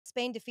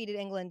Spain defeated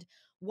England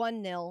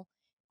 1-0.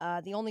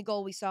 The only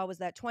goal we saw was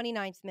that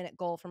 29th minute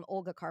goal from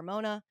Olga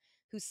Carmona,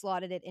 who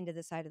slotted it into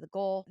the side of the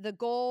goal. The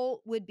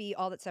goal would be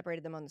all that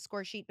separated them on the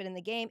score sheet, but in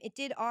the game, it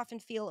did often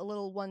feel a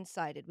little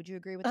one-sided. Would you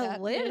agree with that?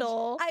 A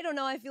little? Midge? I don't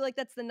know. I feel like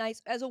that's the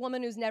nice, as a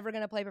woman who's never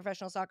going to play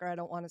professional soccer, I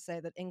don't want to say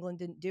that England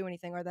didn't do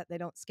anything or that they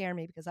don't scare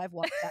me because I've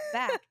watched that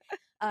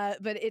back.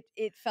 But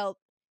it felt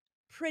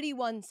pretty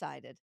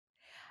one-sided.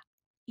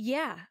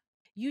 Yeah.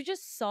 You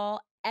just saw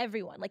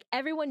everyone. Like,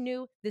 everyone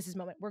knew this is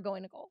moment. We're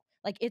going to goal.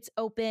 Like, it's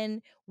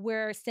open.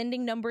 We're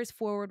sending numbers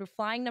forward. We're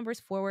flying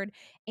numbers forward.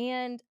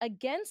 And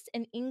against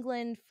an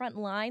England front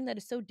line that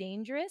is so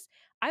dangerous,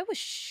 I was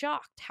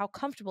shocked how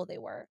comfortable they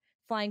were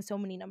flying so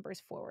many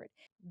numbers forward.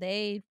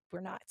 They were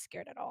not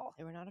scared at all.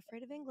 They were not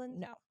afraid of England.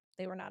 No,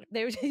 they were not.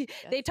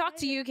 They talked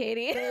to you,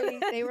 Katie.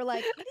 They were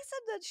like, Katie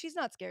said that she's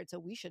not scared, so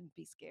we shouldn't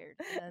be scared.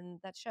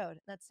 And that showed.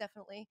 That's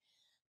definitely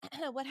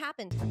what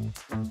happened.